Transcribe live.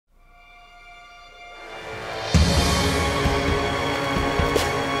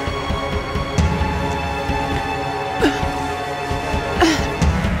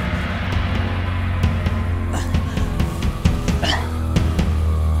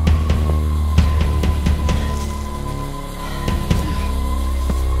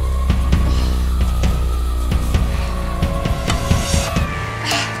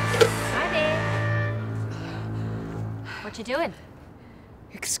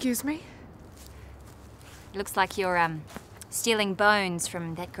Excuse me? It looks like you're, stealing bones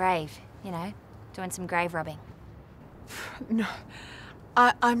from that grave, you know, doing some grave robbing. No.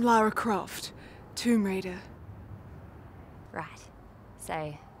 I'm Lara Croft, Tomb Raider. Right.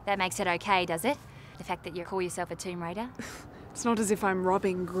 So, that makes it okay, does it? The fact that you call yourself a Tomb Raider? It's not as if I'm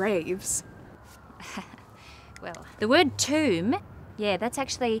robbing graves. Well, the word tomb, yeah, that's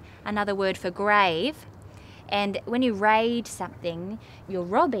actually another word for grave. And when you raid something, you're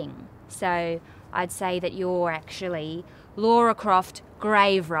robbing. So I'd say that you're actually Lara Croft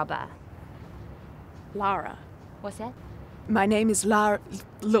grave robber. Lara. What's that? My name is Lara.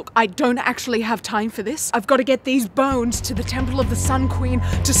 Look, I don't actually have time for this. I've got to get these bones to the Temple of the Sun Queen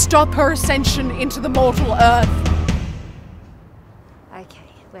to stop her ascension into the mortal earth.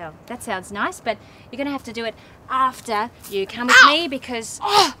 Okay, well, that sounds nice, but you're going to have to do it after you come with me because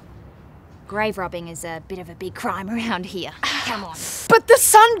grave robbing is a bit of a big crime around here. Come on. But the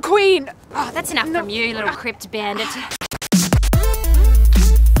Sun Queen! Oh, that's enough from you, little crypt bandit.